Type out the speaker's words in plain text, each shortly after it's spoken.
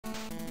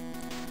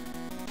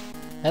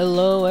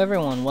Hello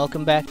everyone,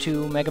 welcome back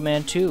to Mega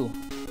Man 2.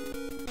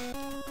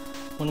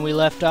 When we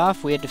left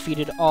off, we had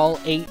defeated all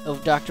 8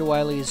 of Dr.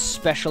 Wily's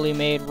specially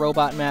made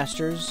robot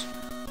masters.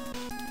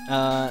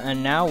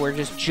 And now we're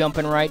just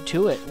jumping right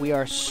to it. We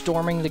are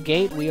storming the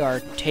gate, we are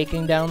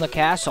taking down the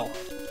castle.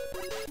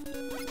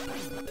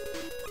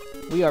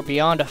 We are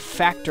beyond a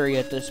factory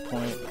at this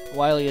point.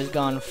 Wily has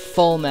gone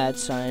full mad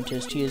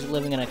scientist. He is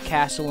living in a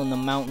castle in the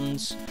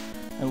mountains,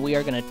 and we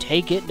are gonna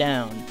take it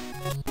down.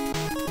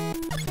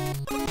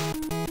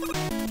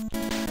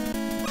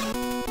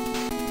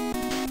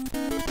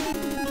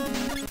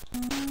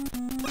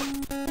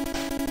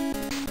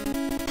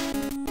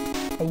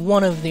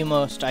 One of the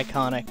most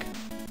iconic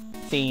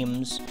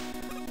themes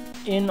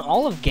in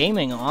all of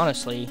gaming,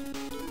 honestly.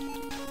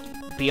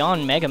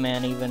 Beyond Mega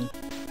Man, even.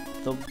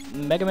 The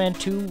Mega Man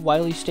 2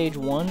 Wily Stage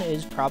 1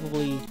 is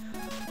probably,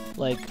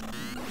 like,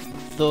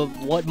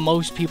 what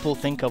most people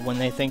think of when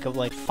they think of,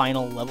 like,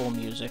 final level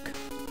music.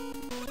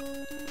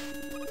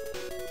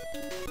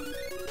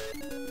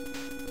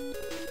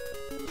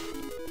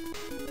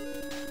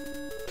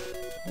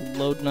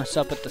 Loading us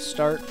up at the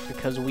start,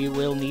 because we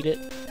will need it.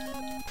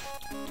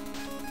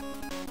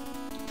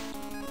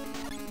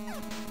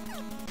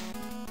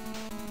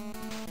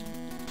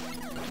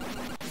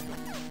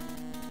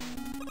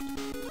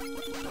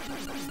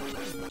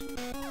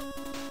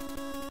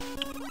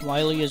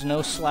 Wily is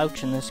no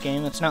slouch in this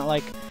game. It's not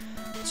like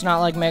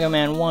Mega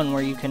Man 1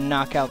 where you can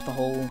knock out the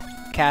whole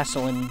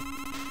castle in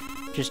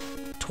just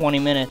 20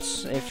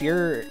 minutes. If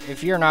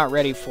you're not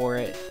ready for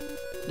it,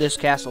 this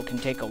castle can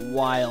take a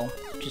while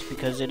just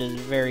because it is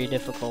very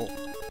difficult.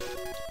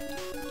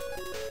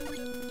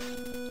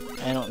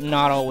 And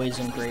not always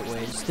in great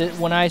ways.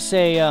 When I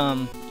say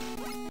I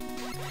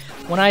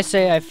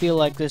feel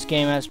like this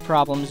game has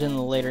problems in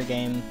the later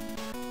game,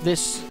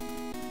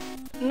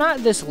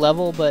 not this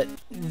level, but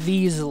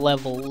these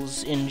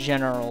levels in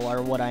general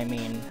are what I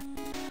mean.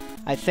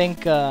 I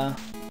think Mega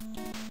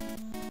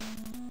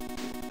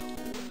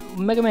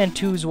Man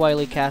 2's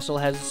Wily Castle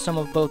has some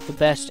of both the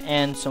best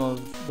and some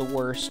of the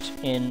worst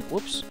in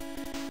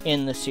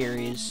the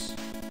series.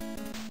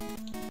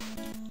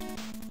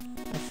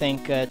 I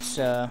think it's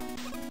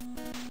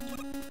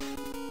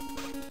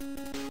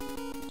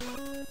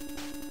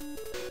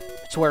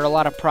where a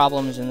lot of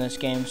problems in this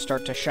game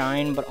start to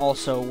shine, but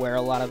also where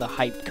a lot of the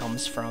hype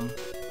comes from.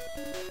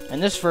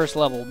 And this first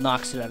level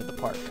knocks it out of the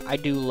park. I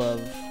do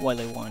love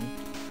Wily 1.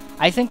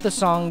 I think the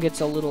song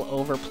gets a little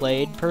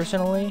overplayed,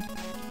 personally,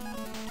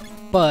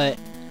 but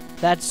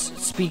that's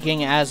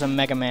speaking as a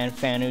Mega Man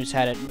fan who's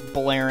had it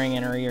blaring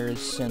in her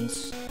ears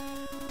since,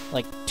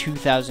 like,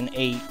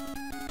 2008.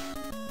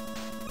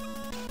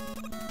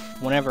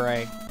 Whenever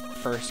I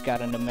first got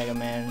into Mega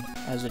Man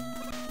as a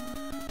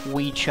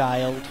wee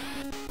child.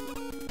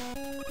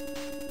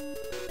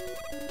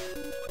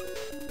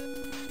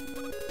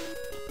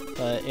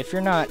 But if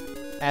you're not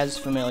as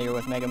familiar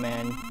with Mega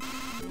Man,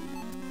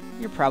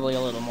 you're probably a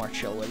little more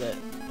chill with it.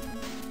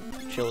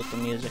 Chill with the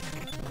music.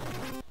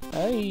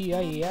 Ay,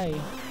 ay,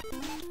 ay.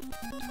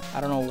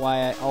 I don't know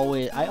why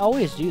I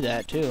always do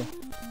that too.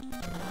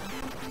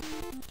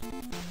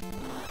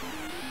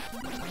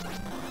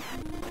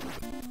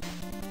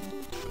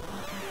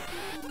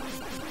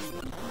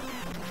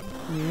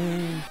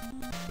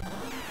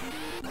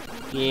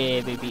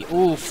 Yeah, baby.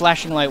 Ooh,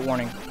 flashing light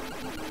warning.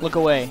 Look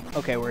away.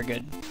 Okay, we're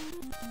good.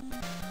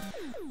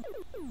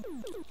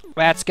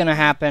 That's gonna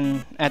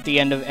happen at the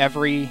end of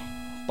every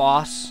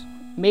boss.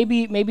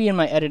 Maybe in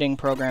my editing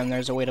program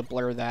there's a way to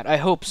blur that. I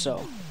hope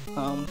so.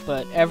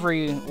 But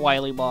every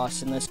Wily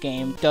boss in this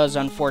game does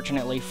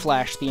unfortunately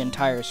flash the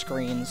entire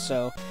screen,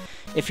 so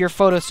if you're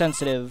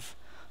photosensitive,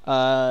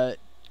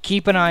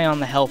 keep an eye on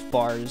the health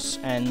bars,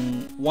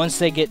 and once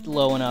they get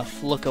low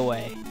enough, look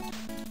away.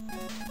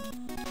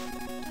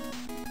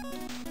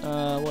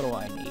 What do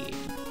I need?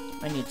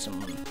 I need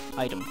some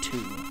item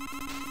 2.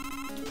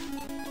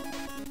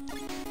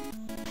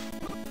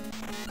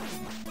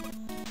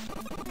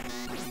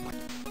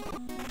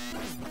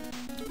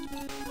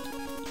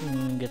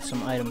 Get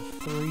some item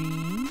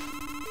 3,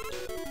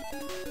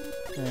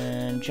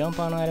 and jump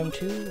on item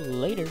 2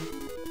 later.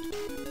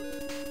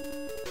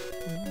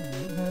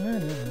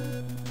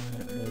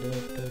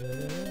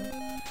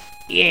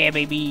 Yeah,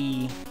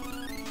 baby!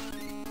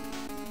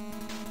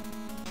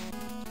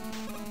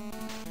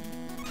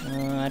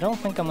 I don't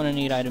think I'm gonna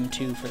need item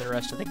 2 for the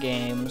rest of the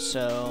game,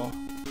 so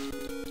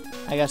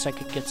I guess I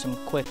could get some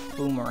quick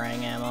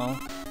boomerang ammo.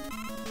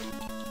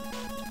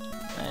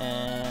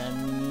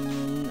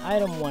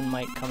 Item 1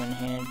 might come in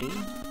handy.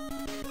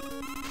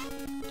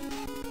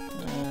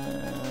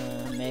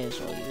 May as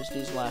well use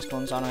these last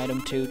ones on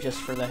item 2 just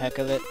for the heck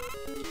of it.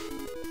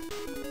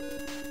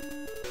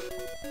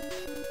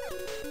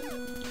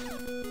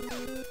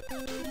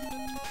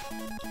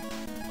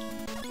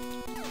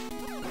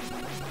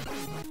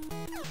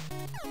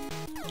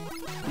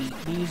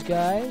 Beat these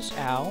guys.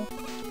 Ow.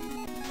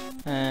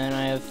 And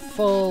I have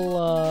full,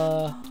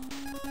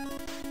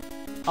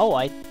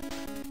 Oh,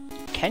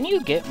 Can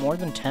you get more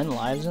than 10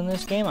 lives in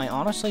this game?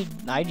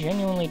 I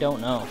genuinely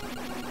don't know.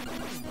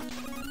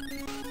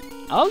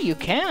 Oh, you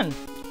can.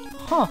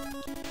 Huh.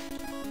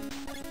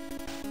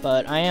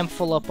 But I am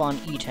full up on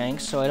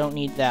E-tanks, so I don't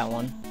need that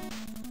one.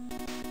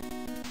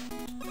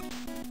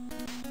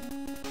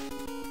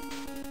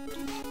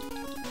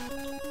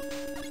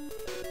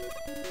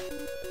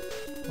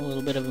 A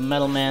little bit of a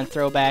Metal Man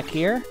throwback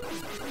here.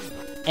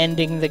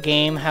 Ending the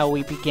game how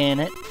we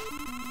began it.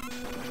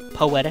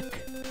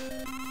 Poetic.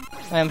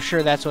 I'm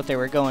sure that's what they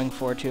were going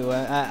for, too.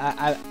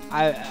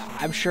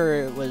 I'm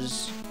sure it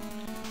was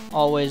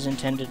always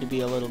intended to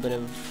be a little bit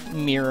of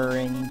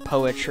mirroring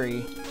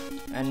poetry,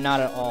 and not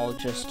at all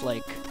just,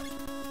 like,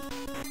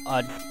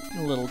 a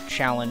little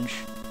challenge.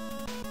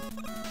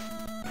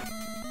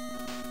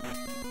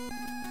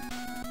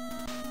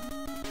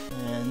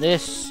 And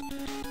this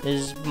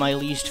is my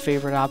least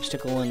favorite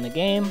obstacle in the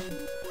game,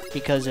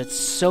 because it's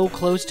so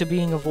close to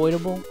being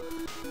avoidable.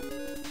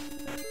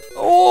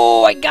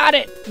 Oh, I got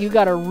it! You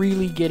gotta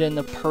really get in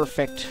the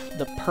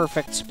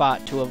perfect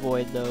spot to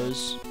avoid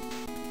those.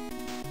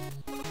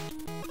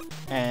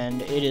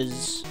 And it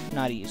is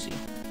not easy.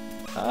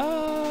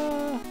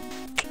 Nah,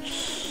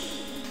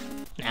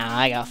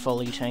 I got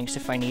full E-tanks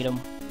if I need them.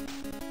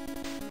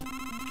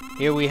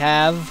 Here we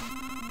have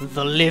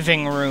the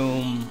living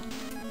room.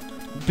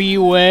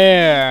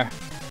 Beware!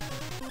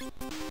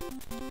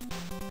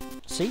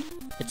 See?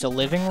 It's a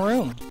living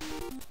room.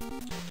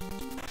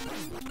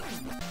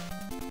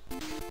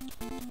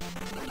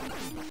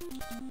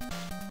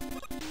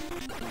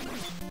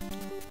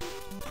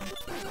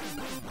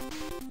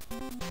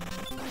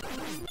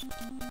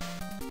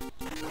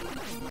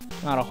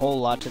 Not a whole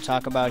lot to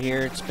talk about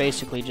here. It's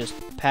basically just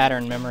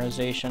pattern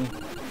memorization.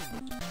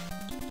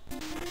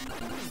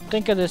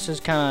 Think of this as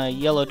kind of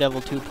Yellow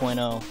Devil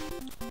 2.0.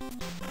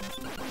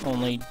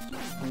 Only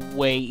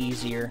way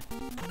easier.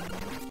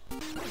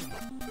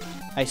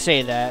 I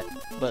say that,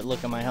 but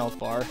look at my health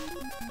bar.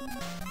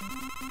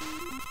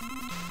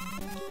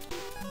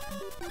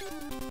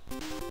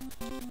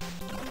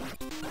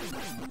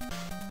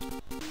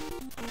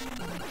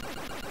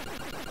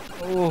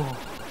 Ooh,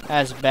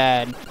 that's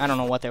bad. I don't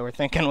know what they were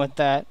thinking with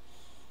that.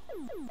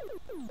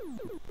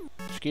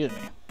 Excuse me.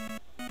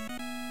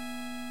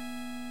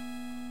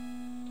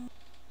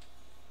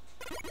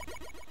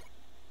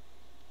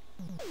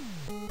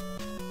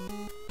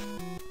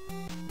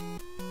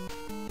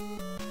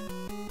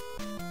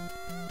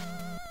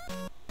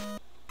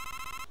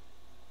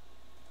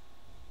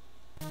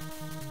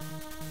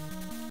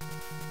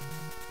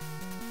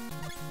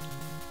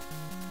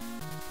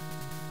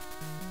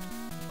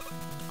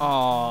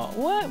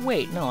 What?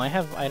 Wait, no, I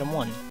have item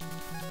 1.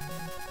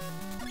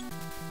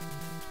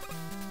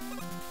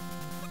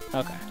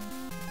 Okay.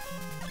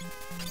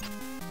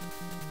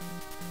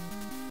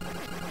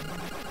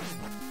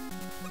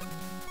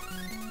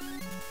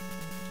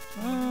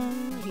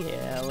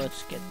 Yeah,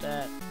 let's get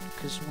that,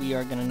 because we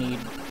are gonna need...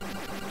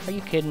 Are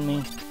you kidding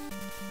me?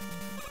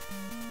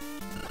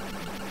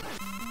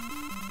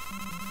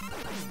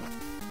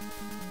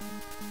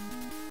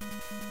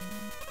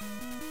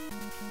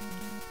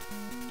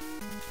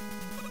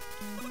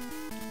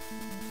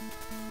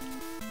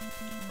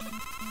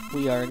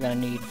 We are gonna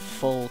need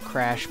full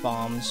crash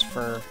bombs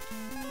for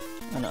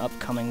an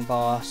upcoming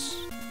boss.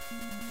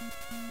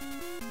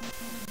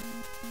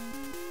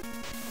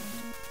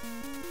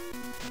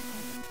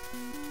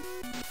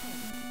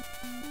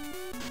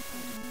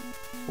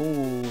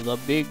 Ooh, the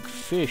big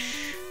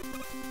fish.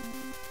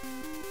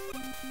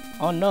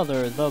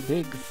 Another the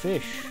big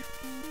fish.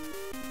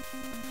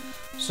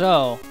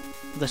 So,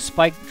 the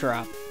spike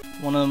drop.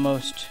 One of the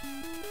most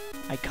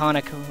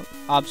iconic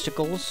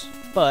obstacles,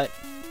 but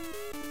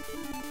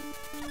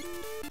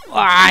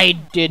I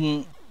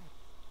didn't.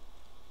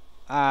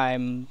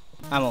 I'm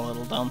a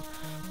little dumb.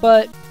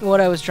 But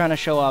what I was trying to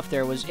show off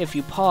there was if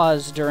you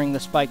pause during the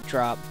spike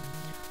drop,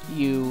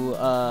 you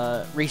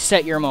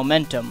reset your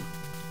momentum.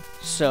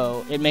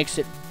 So it makes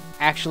it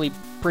actually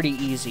pretty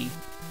easy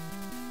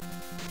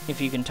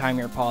if you can time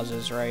your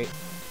pauses right.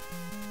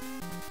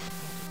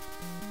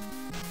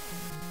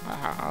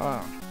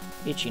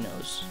 Itchy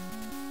nose.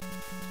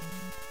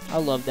 I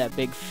love that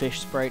big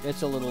fish sprite.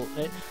 It's a little...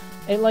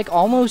 It like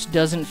almost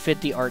doesn't fit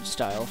the art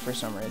style for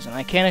some reason.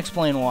 I can't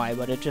explain why,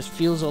 but it just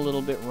feels a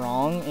little bit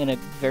wrong in a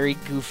very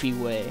goofy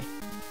way.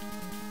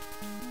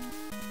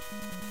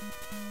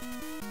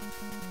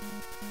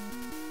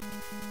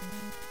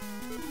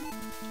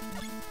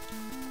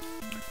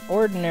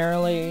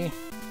 Ordinarily,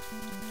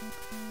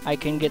 I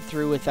can get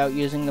through without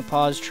using the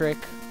pause trick,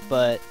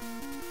 but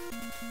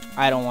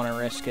I don't want to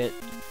risk it.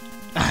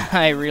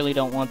 I really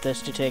don't want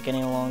this to take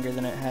any longer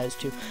than it has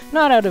to.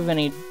 Not out of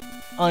any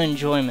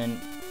unenjoyment.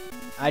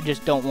 I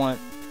just don't want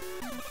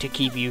to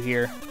keep you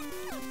here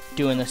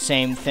doing the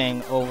same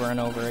thing over and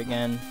over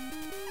again.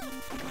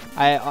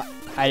 I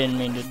didn't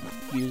mean to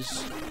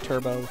use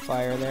turbo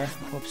fire there.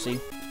 Whoopsie.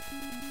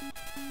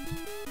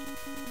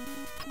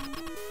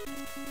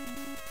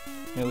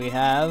 Here we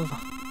have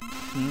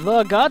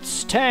the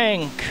Guts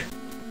Tank.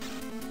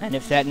 And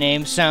if that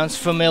name sounds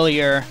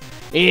familiar,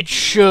 it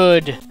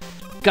should.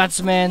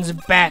 Gutsman's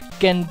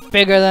back and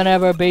bigger than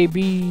ever,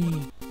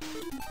 baby.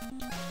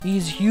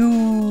 He's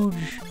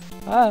huge.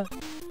 Ah.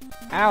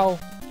 Ow.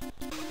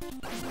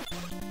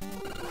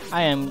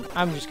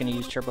 I'm just gonna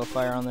use Turbo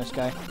Fire on this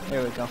guy.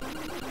 There we go.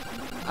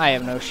 I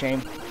have no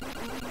shame.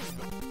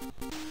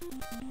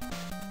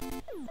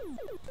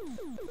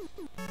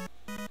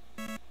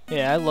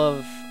 Yeah, I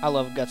love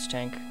Guts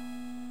Tank.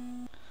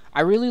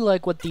 I really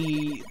like what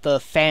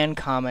the fan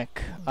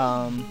comic,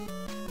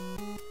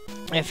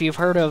 if you've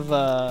heard of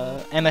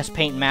MS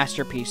Paint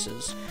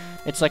Masterpieces,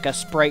 it's like a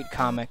sprite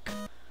comic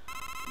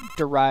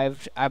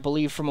derived, I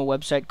believe, from a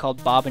website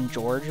called Bob and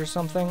George or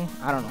something.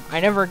 I don't know. I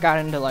never got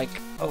into, like,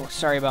 oh,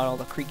 sorry about all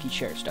the creaky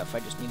chair stuff.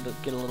 I just need to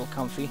get a little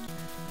comfy.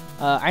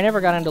 I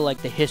never got into,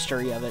 like, the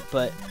history of it,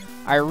 but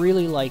I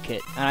really like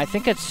it. And I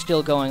think it's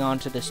still going on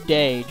to this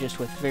day, just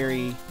with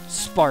very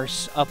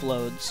sparse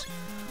uploads.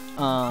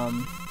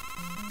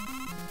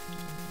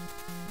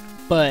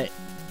 But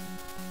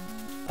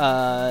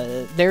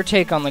their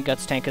take on the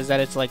Guts Tank is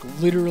that it's, like,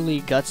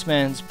 literally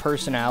Gutsman's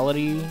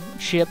personality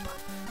chip,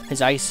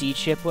 his IC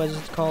chip, was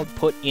it's called,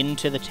 put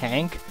into the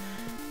tank,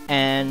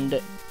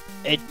 and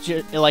it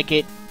just, like,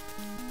 it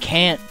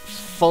can't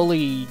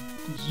fully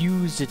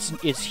use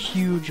its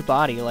huge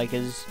body. Like,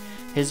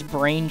 his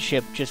brain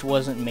chip just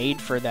wasn't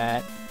made for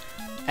that,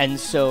 and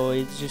so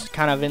it's just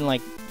kind of in,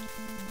 like,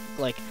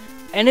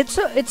 and it's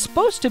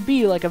supposed to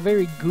be, like, a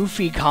very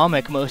goofy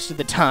comic most of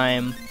the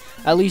time.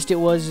 At least it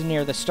was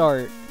near the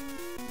start.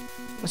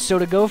 So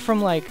to go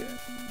from, like,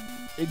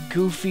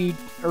 goofy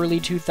early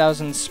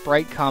 2000s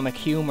sprite comic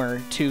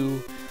humor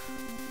to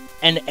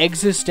an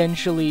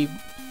existentially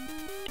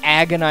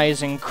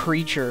agonizing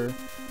creature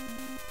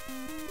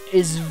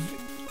is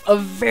a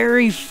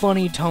very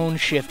funny tone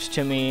shift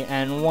to me,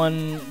 and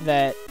one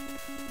that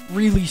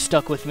really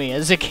stuck with me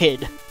as a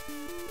kid.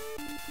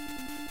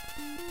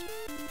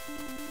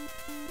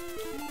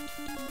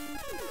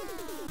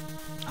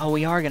 Oh,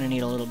 we are going to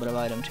need a little bit of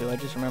item, too. I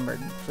just remembered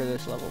for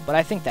this level. But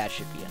I think that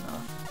should be enough.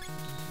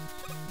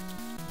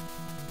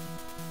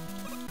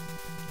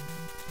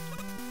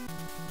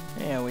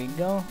 There we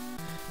go.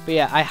 But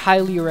yeah, I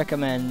highly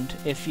recommend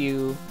if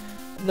you...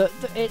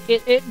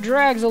 It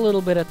drags a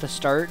little bit at the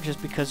start,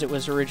 just because it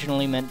was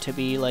originally meant to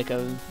be like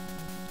a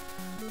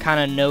kind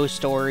of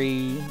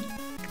no-story,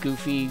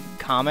 goofy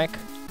comic,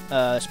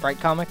 sprite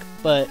comic.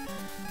 But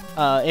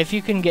if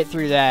you can get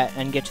through that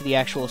and get to the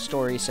actual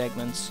story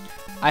segments,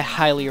 I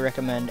highly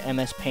recommend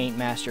MS Paint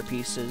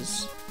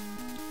Masterpieces.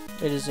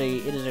 It is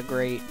a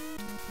great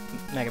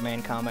Mega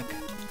Man comic.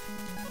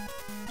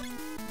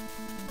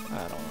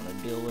 I don't want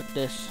to deal with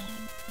this.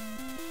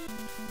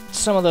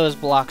 Some of those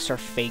blocks are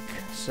fake,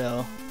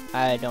 so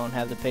I don't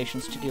have the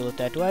patience to deal with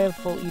that. Do I have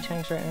full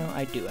E-Tanks right now?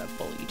 I do have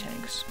full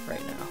E-Tanks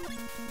right now.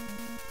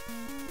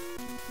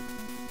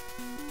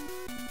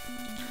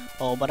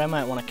 Oh, but I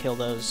might want to kill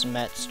those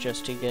Mets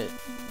just to get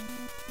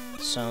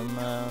some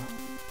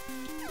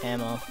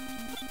ammo.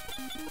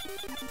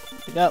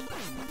 Pick up.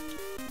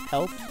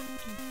 Health.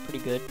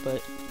 Pretty good,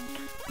 but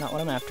not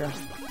what I'm after.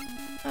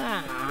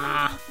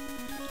 Ah!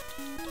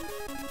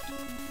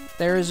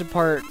 There is a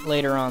part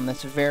later on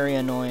that's very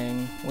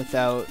annoying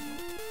without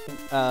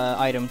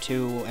item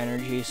 2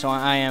 energy, so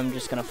I am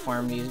just gonna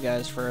farm these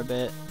guys for a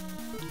bit.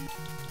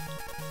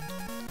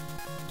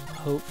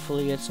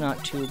 Hopefully it's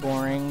not too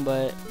boring,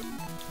 but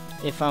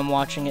if I'm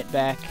watching it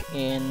back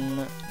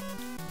in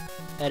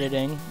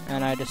editing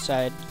and I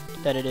decide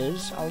that it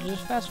is, I'll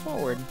just fast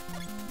forward.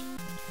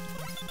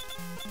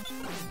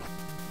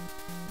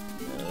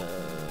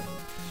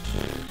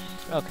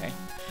 Okay.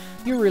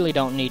 You really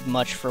don't need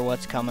much for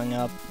what's coming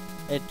up.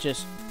 It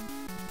just...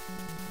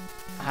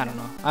 I don't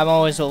know. I'm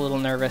always a little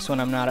nervous when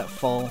I'm not at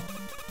full.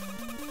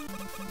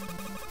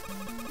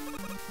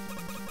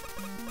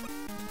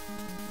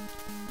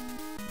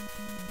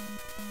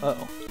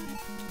 Uh-oh.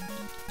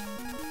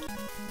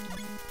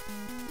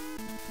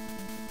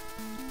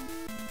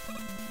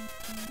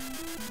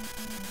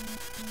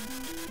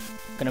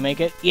 Gonna make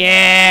it?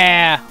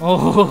 Yeah!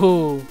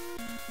 Oh!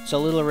 It's a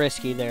little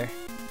risky there.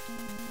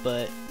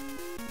 But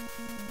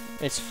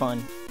it's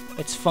fun.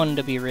 It's fun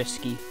to be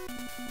risky.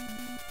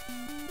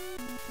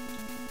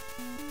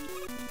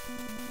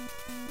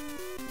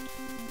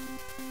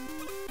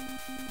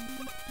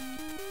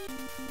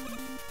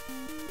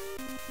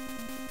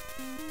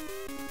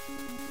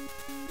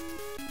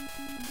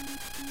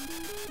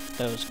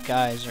 Those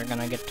guys are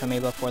gonna get to me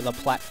before the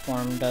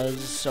platform does,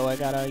 so I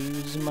gotta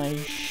use my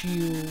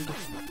shield.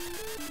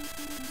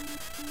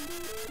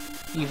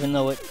 Even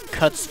though it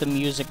cuts the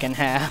music in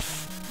half.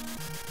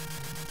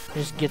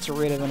 Just gets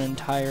rid of an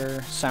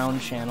entire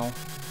sound channel.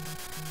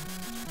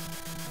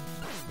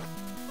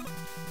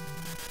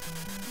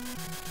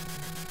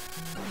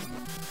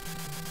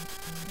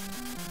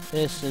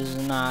 This is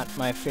not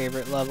my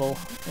favorite level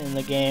in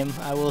the game,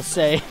 I will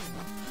say.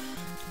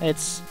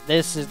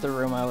 This is the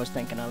room I was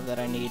thinking of that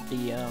I need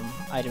the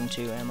item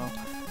 2 ammo.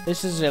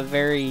 This is a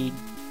very...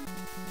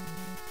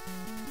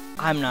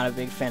 I'm not a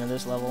big fan of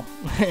this level.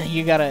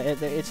 You gotta...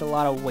 It's a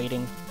lot of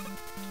waiting.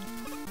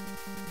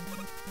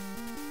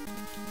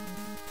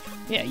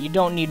 Yeah, you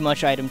don't need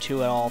much item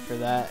 2 at all for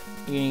that.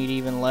 You need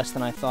even less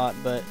than I thought,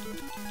 but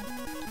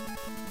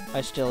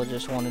I still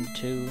just wanted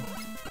to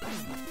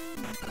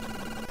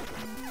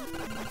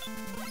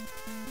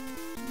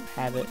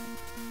have it.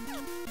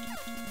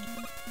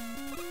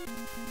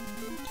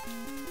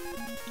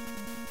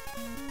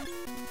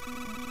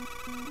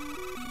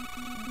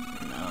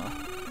 No.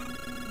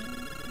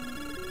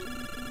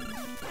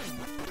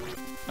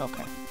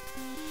 Okay.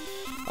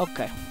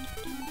 Okay.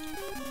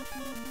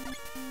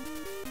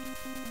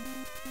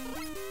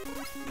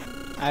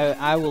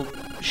 I will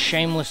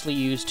shamelessly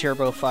use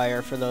Turbo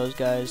Fire for those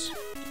guys.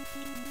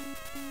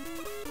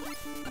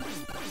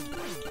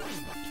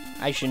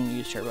 I shouldn't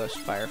use Turbo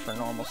Fire for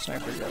normal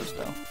Sniper Joes,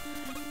 though.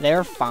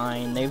 They're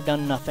fine. They've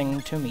done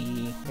nothing to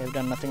me. They've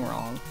done nothing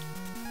wrong.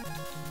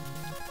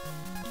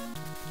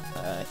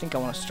 I think I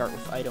want to start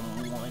with item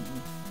 1,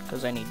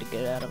 because I need to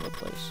get out of a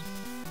place.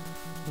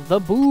 The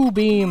Boo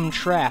Beam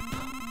Trap.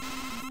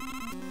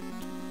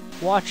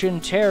 Watch in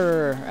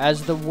terror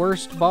as the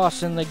worst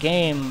boss in the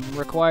game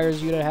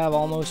requires you to have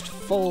almost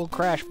full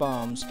crash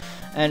bombs.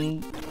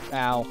 And,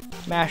 ow,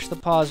 mash the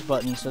pause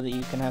button so that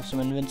you can have some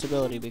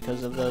invincibility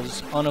because of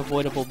those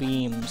unavoidable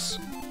beams.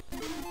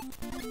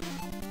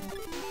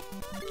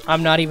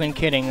 I'm not even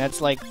kidding, that's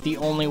like the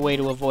only way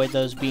to avoid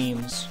those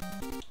beams.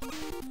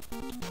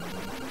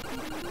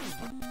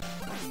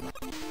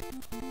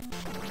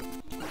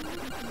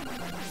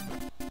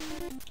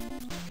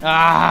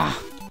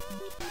 Ah!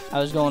 I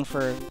was going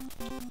for a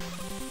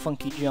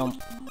funky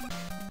jump.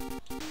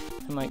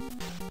 I might...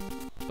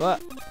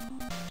 What?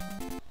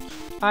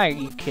 Are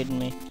you kidding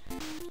me?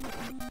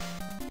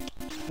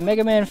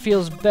 Mega Man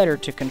feels better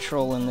to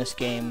control in this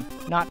game.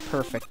 Not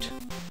perfect.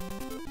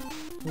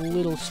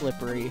 Little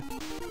slippery.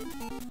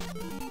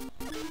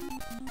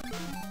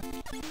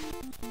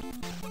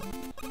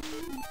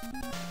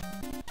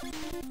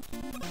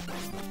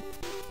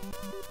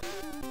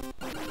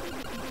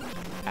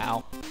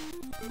 Ow.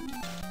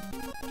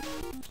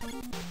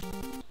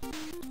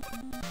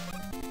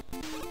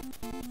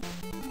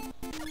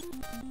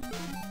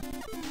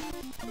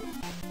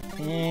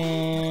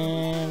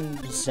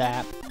 And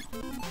zap.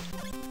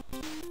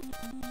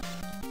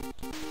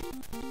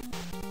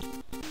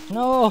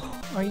 No!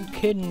 Are you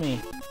kidding me?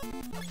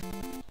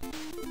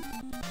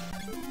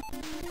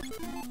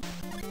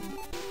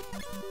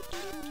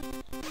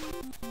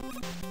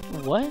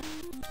 What?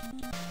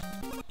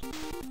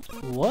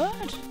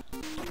 What?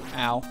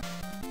 Ow.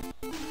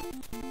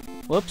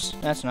 Whoops,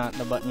 that's not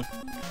the button.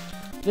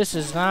 This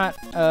is not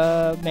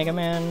Mega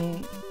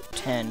Man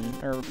 10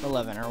 or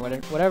 11 or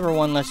whatever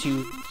one lets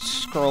you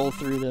scroll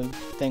through the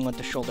thing with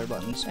the shoulder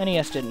buttons.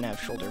 NES didn't have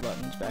shoulder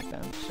buttons back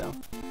then, so.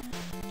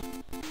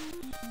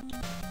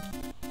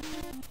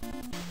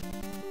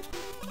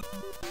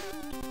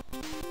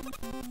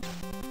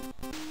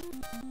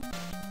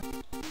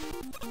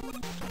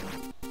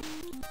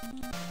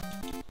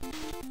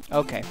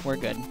 Okay, we're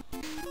good.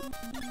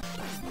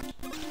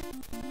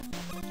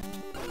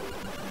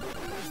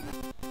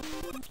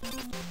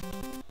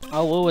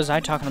 Oh, what was I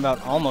talking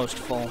about? Almost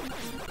full.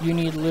 You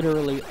need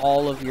literally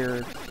all of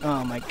your...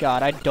 Oh my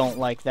god, I don't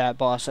like that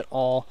boss at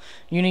all.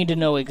 You need to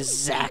know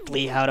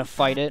exactly how to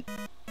fight it,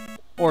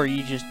 or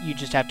you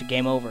just have to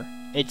game over.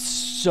 It's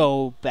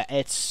so bad.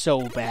 It's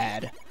so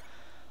bad.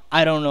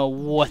 I don't know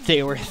what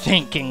they were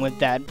thinking with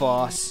that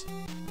boss.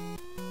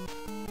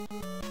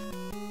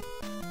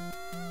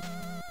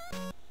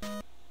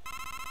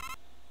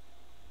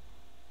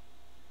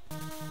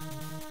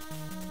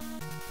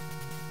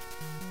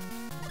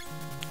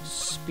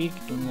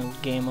 Speaking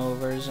of game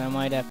overs, I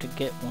might have to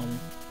get one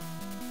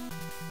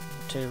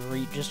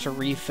to just to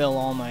refill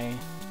all my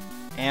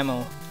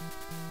ammo.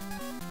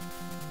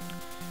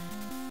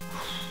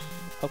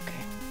 Okay.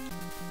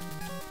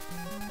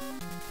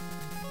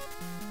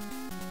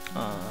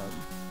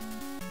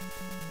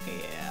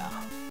 Yeah.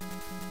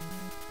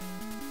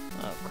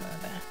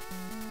 Okay.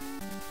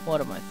 What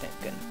am I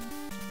thinking?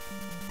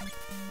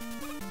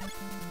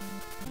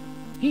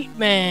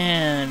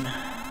 Heatman!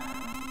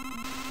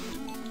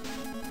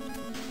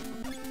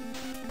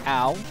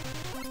 Ow.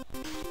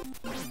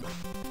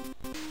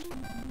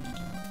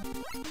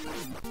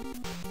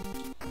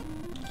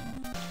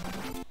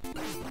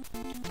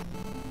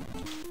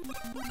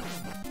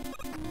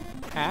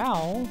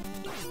 Ow.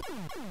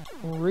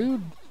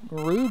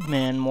 Rude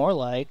man, more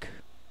like.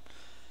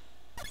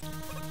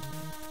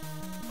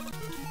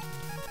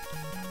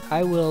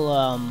 I will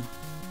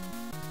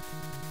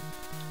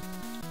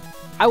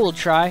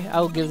try.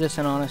 I will give this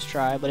an honest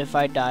try, but if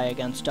I die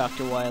against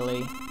Dr.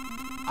 Wily,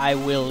 I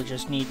will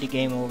just need the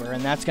game over,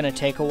 and that's gonna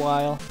take a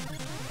while.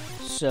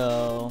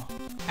 So,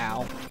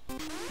 ow.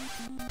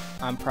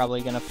 I'm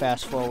probably gonna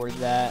fast forward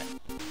that.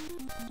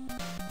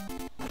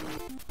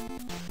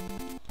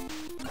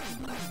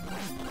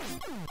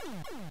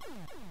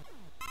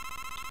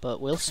 But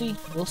we'll see.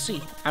 We'll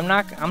see. I'm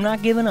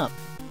not giving up.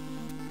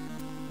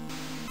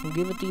 We'll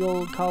give it the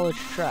old college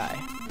try.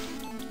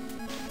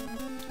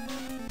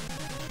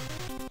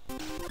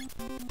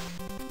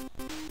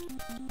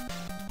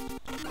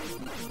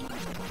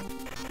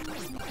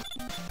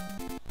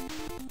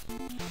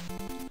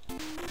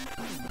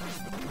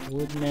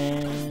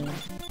 Woodman.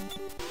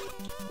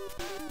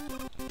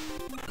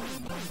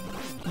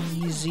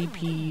 Easy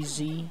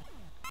peasy.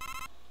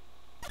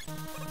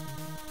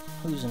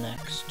 Who's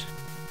next?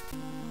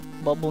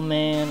 Bubble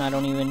Man, I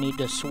don't even need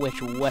to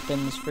switch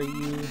weapons for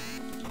you.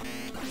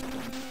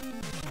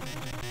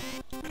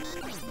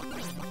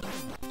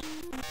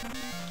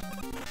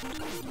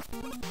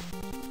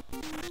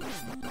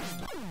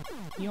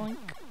 Yoink.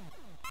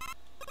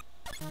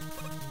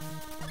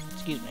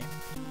 Excuse me.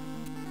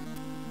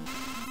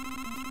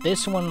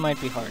 This one might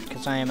be hard,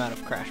 because I am out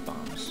of crash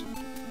bombs.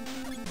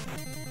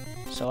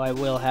 So I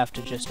will have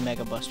to just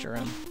Mega Buster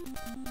him.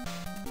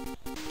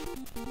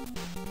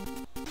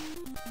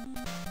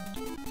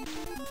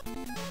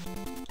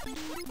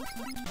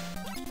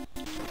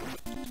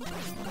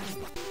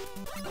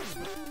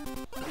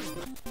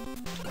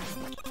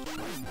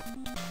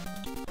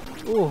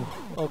 Ooh,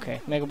 okay.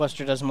 Mega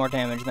Buster does more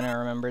damage than I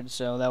remembered,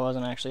 so that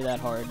wasn't actually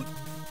that hard.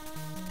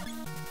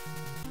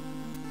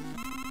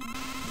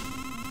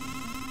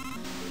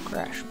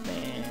 Crash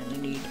Man, I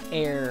need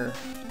air.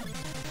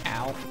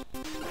 Ow.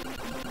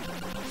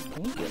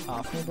 Can you get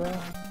off me, bro?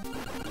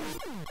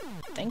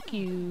 Thank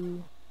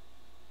you.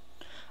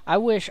 I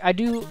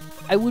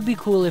would be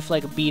cool if,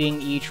 like,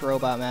 beating each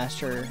Robot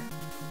Master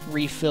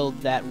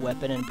refilled that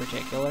weapon in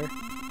particular.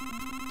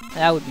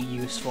 That would be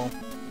useful.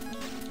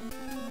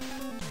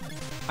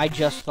 I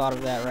just thought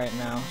of that right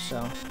now,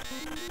 so.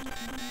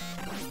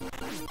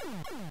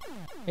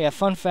 Yeah,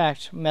 fun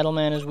fact, Metal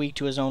Man is weak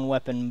to his own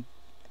weapon,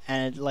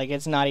 and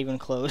it's not even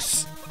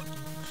close.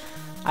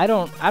 I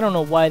don't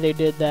know why they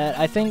did that.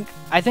 I think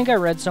I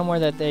read somewhere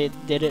that they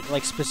did it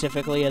like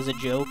specifically as a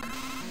joke.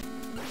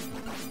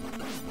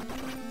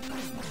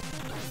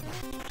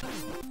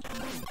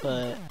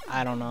 But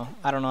I don't know.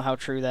 I don't know how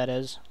true that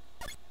is.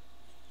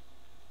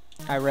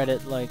 I read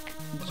it like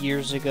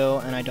years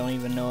ago, and I don't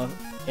even know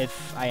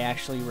if I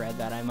actually read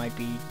that. I might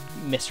be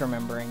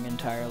misremembering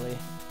entirely.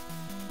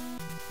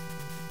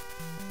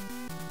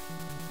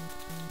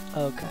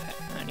 Okay,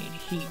 I need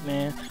Heat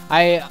Man.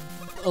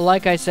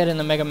 Like I said in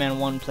the Mega Man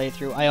 1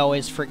 playthrough, I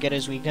always forget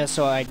his weakness,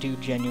 so I do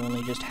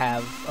genuinely just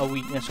have a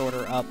weakness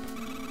order up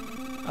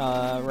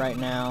right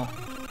now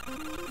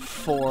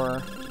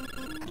for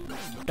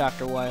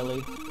Dr.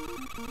 Wily.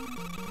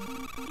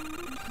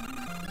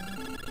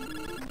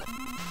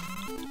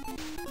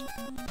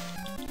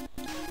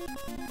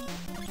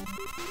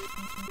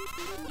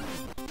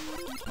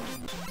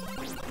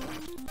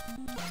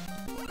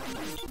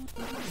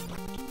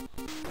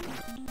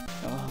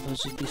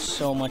 Those would be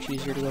so much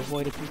easier to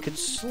avoid if you could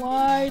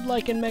slide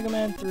like in Mega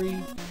Man 3.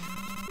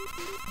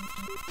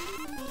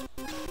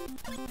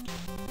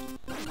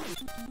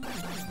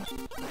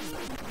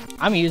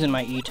 I'm using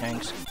my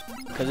E-tanks,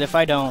 because if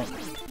I don't,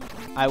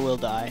 I will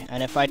die.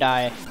 And if I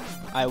die,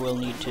 I will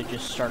need to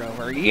just start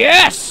over.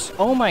 Yes!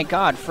 Oh my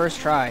god,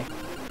 first try.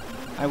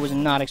 I was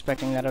not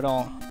expecting that at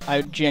all.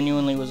 I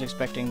genuinely was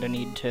expecting to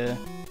need to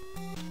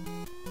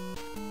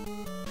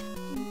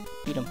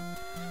beat him.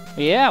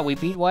 Yeah, we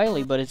beat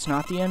Wily, but it's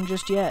not the end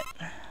just yet.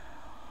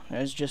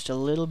 There's just a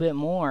little bit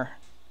more.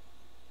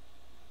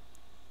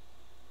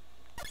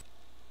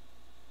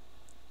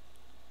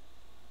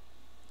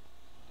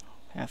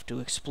 Have to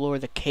explore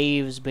the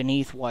caves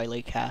beneath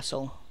Wily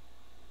Castle.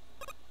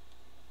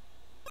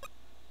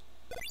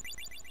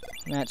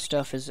 That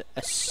stuff is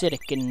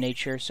acidic in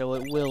nature, so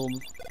it will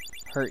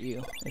hurt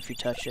you if you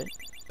touch it.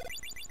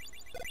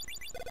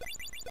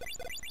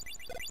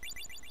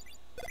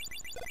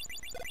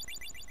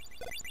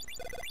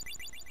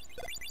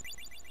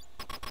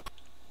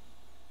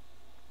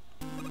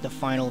 The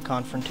final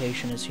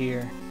confrontation is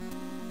here.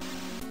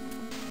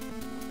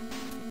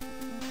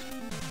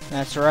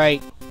 That's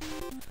right.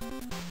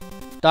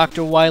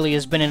 Dr. Wily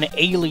has been an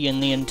alien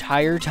the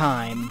entire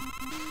time.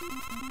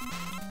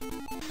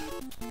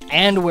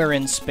 And we're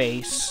in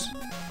space.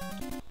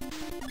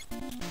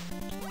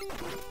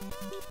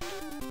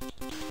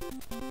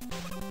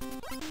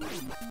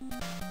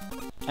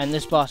 And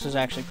this boss is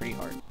actually pretty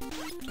hard.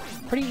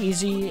 Pretty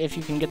easy if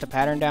you can get the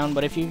pattern down,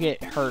 but if you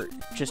get hurt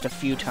just a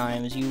few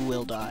times, you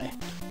will die.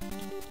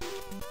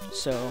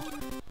 So,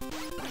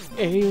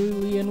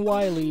 Alien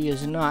Wily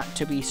is not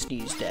to be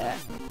sneezed at.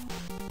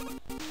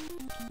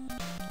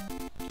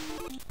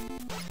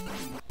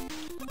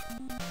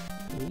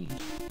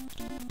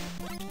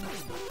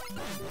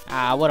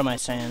 Ah, what am I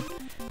saying?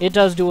 It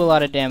does do a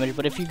lot of damage,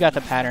 but if you got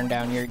the pattern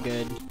down, you're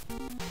good.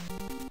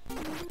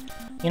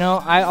 You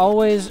know,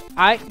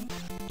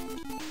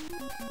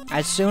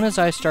 as soon as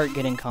I start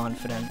getting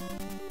confident,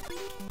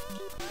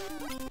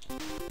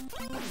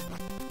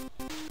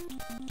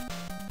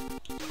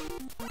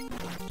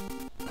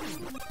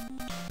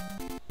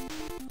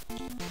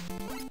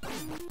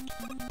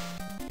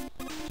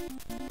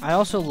 I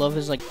also love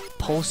his, like,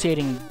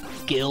 pulsating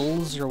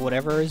gills or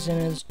whatever is in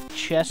his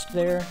chest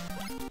there.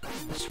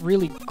 It's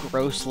really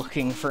gross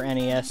looking for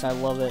NES, I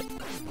love it.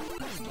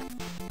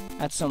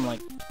 That's some,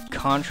 like,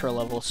 Contra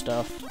level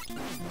stuff.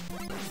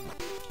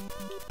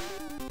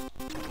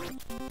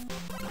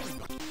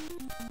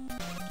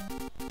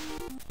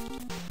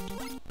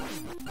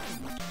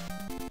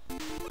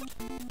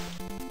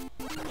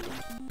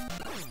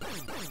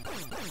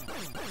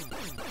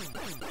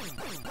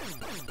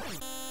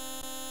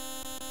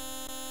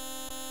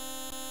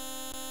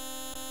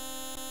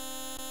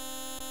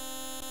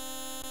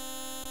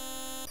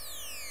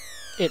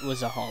 It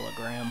was a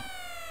hologram.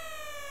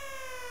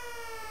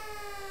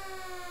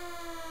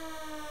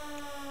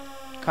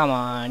 Come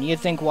on, you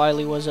think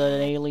Wily was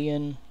an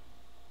alien?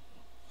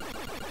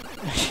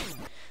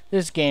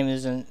 This game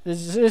isn't...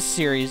 This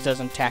series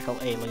doesn't tackle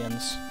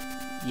aliens.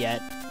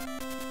 Yet.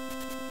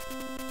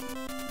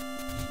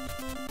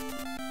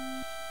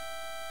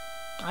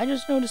 I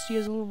just noticed he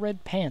has little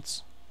red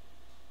pants.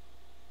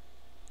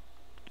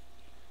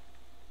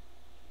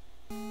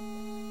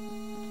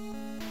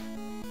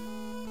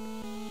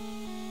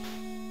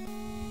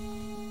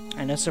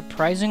 And a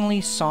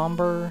surprisingly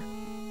somber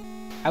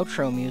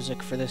outro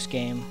music for this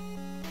game.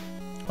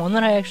 One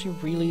that I actually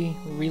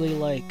really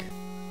like.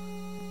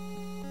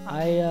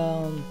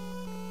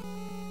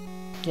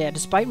 Yeah,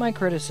 despite my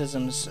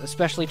criticisms,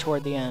 especially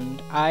toward the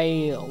end,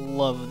 I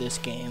love this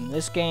game.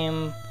 This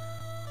game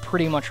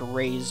pretty much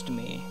raised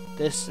me.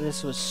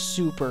 This was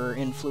super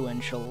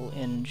influential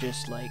in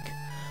just, like...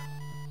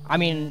 I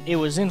mean, it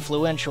was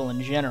influential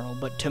in general,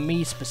 but to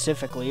me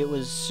specifically, it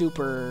was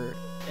super...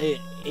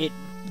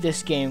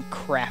 This game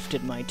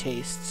crafted my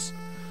tastes.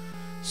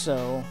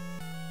 So...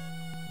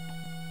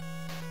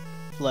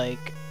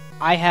 like...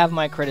 I have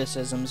my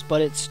criticisms,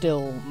 but it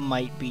still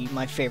might be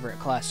my favorite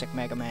classic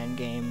Mega Man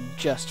game,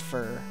 just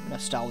for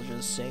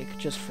nostalgia's sake,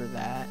 just for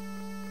that.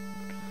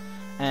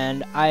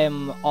 And I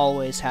am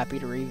always happy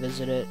to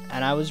revisit it,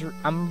 and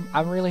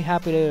I'm really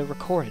happy to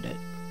record it,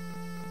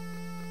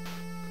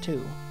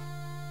 too.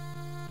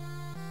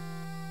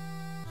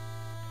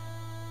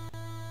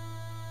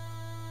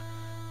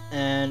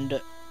 And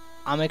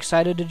I'm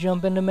excited to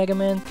jump into Mega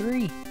Man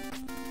 3.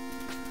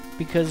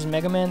 Because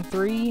Mega Man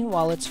 3,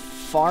 while it's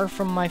far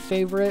from my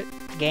favorite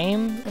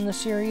game in the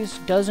series,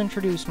 does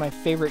introduce my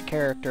favorite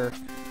character,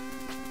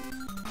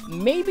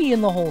 maybe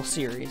in the whole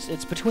series.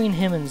 It's between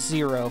him and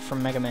Zero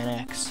from Mega Man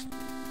X.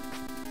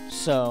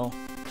 So,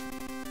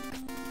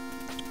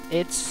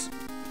 it's...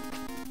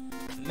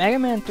 Mega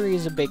Man 3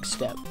 is a big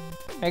step.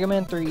 Mega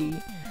Man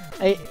 3...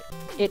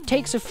 It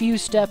takes a few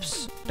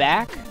steps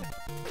back,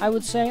 I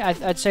would say.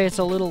 I'd say it's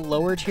a little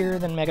lower tier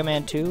than Mega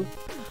Man 2,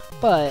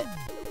 but...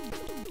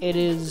 it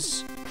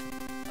is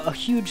a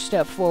huge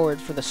step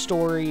forward for the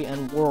story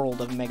and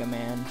world of Mega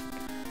Man,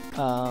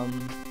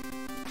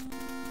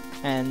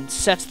 and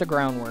sets the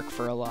groundwork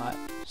for a lot.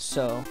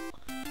 So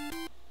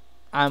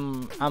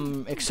I'm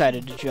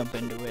excited to jump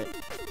into it.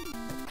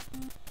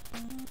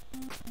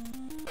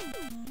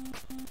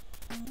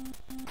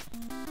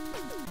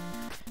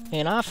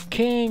 Enough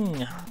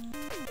King,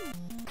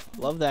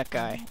 love that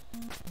guy.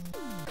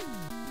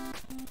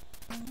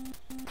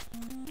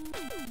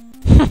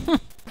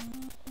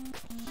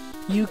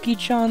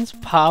 Yuki-chan's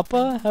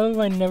Papa? How have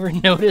I never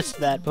noticed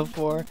that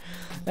before?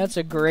 That is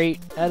a great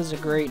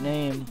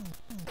name.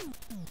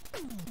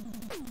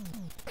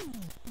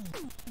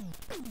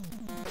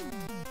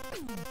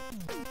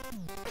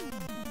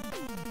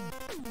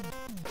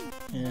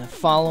 Yeah,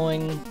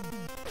 following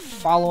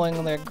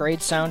the great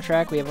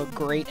soundtrack, we have a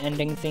great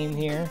ending theme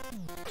here.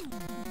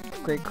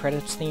 Great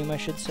credits theme, I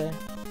should say.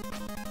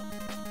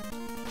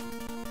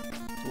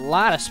 A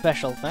lot of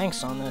special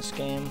thanks on this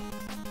game.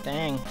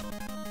 Dang.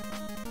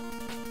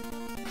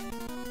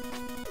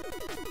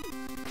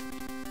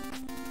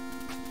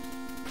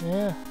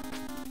 Yeah.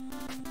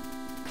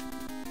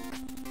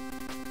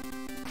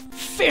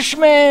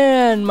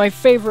 Fishman! My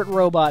favorite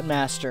robot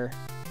master.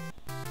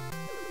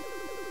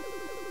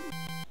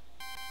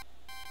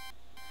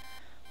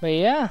 But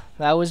yeah,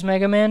 that was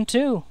Mega Man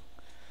 2.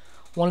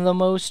 One of the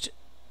most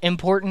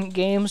important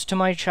games to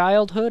my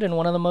childhood and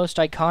one of the most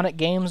iconic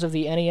games of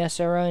the NES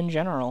era in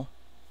general.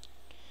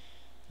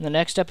 In the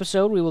next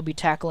episode, we will be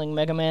tackling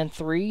Mega Man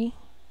 3,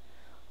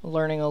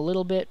 learning a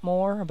little bit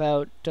more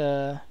about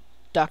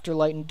Dr.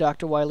 Light and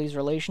Dr. Wily's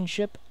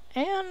relationship,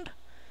 and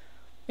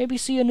maybe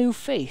see a new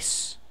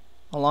face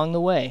along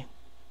the way.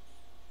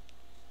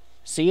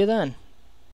 See you then.